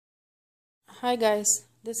Hi guys,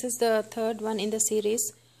 this is the third one in the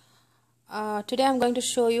series. Today I'm going to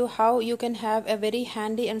show you how you can have a very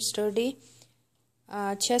handy and sturdy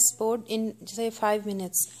chessboard in say 5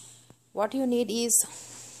 minutes. What you need is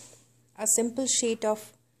a simple sheet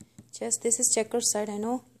of chess. This is checkers side, I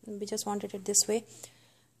know, we just wanted it this way.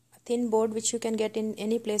 A thin board which you can get in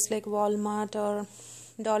any place like Walmart or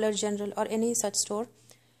Dollar General or any such store.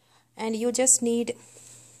 And you just need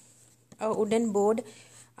a wooden board.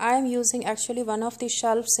 I am using actually one of the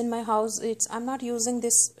shelves in my house. I'm not using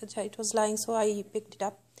this, it was lying, so I picked it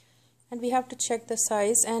up. And we have to check the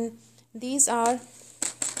size, and these are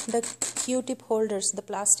the Q-tip holders, the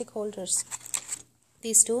plastic holders,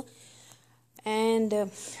 these two. And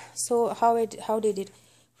so how did it?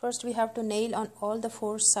 First we have to nail on all the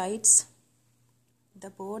 4 sides the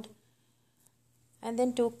board, and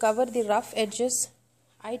then to cover the rough edges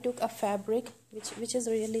I took a fabric which is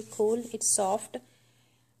really cool. It's soft,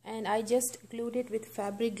 and I just glued it with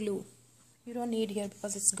fabric glue. You don't need here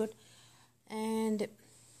because it's good. And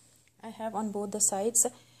I have on both the sides.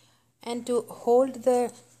 And to hold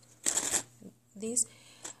this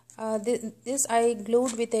I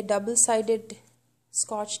glued with a double-sided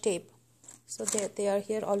scotch tape. So they are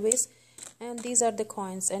here always. And these are the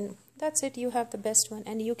coins, and that's it. You have the best one,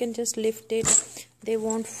 and you can just lift it. They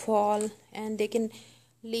won't fall, and they can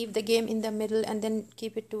leave the game in the middle and then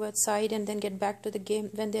keep it to a side and then get back to the game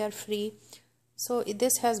when they are free. So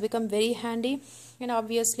this has become very handy, and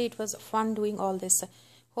obviously it was fun doing all this.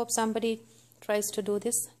 Hope somebody tries to do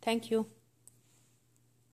this. Thank you.